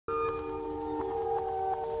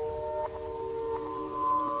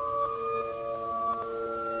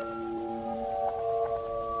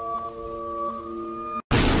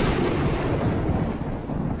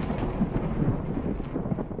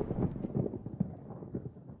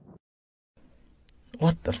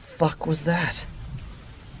What the fuck was that?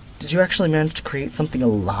 Did you actually manage to create something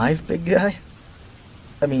alive, big guy?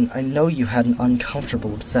 I mean, I know you had an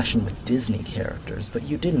uncomfortable obsession with Disney characters, but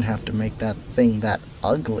you didn't have to make that thing that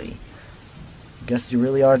ugly. Guess you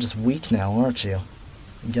really are just weak now, aren't you?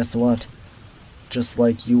 And guess what? Just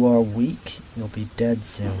like you are weak, you'll be dead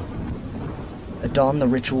soon. At dawn, the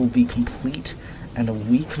ritual will be complete, and a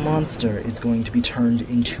weak monster is going to be turned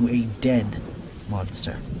into a dead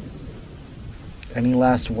monster. Any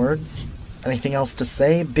last words? Anything else to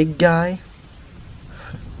say, big guy?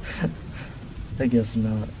 I guess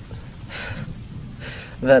not.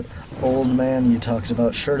 That old man you talked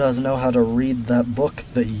about sure does know how to read that book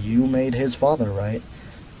that you made his father write.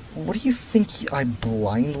 What do you think I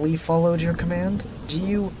blindly followed your command? Do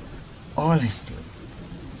you honestly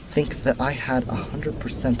think that I had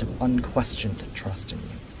 100% of unquestioned trust in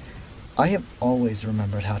you? I have always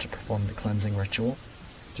remembered how to perform the cleansing ritual,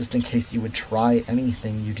 just in case you would try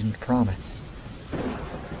anything you didn't promise.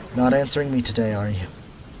 Not answering me today, are you?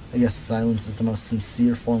 I guess silence is the most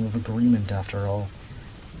sincere form of agreement, after all.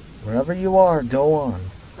 Wherever you are, go on.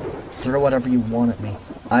 Throw whatever you want at me.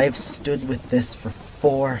 I've stood with this for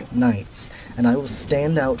 4 nights, and I will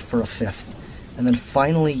stand out for a 5th. And then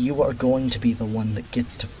finally you are going to be the one that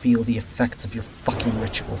gets to feel the effects of your fucking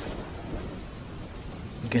rituals.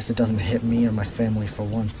 I guess it doesn't hit me or my family for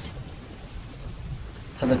once.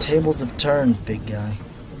 How the tables have turned, big guy.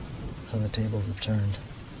 How the tables have turned.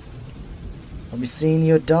 I'll be seeing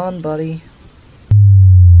you at dawn, buddy.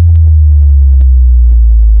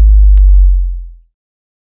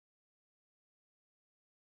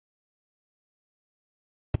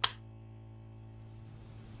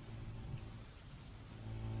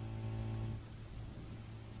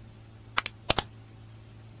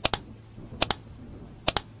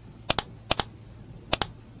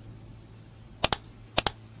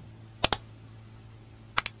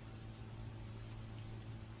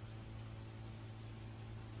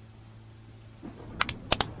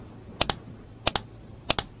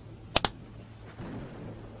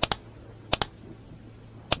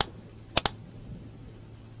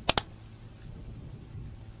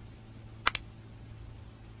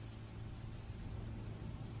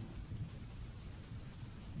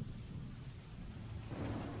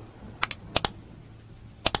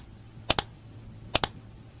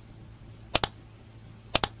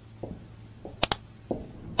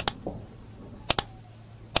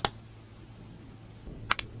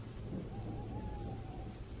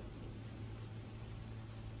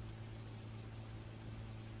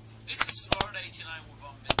 This is Florida 89 with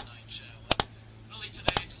our midnight show. And really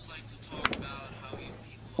today I'd just like to talk about how you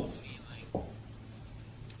people are feeling.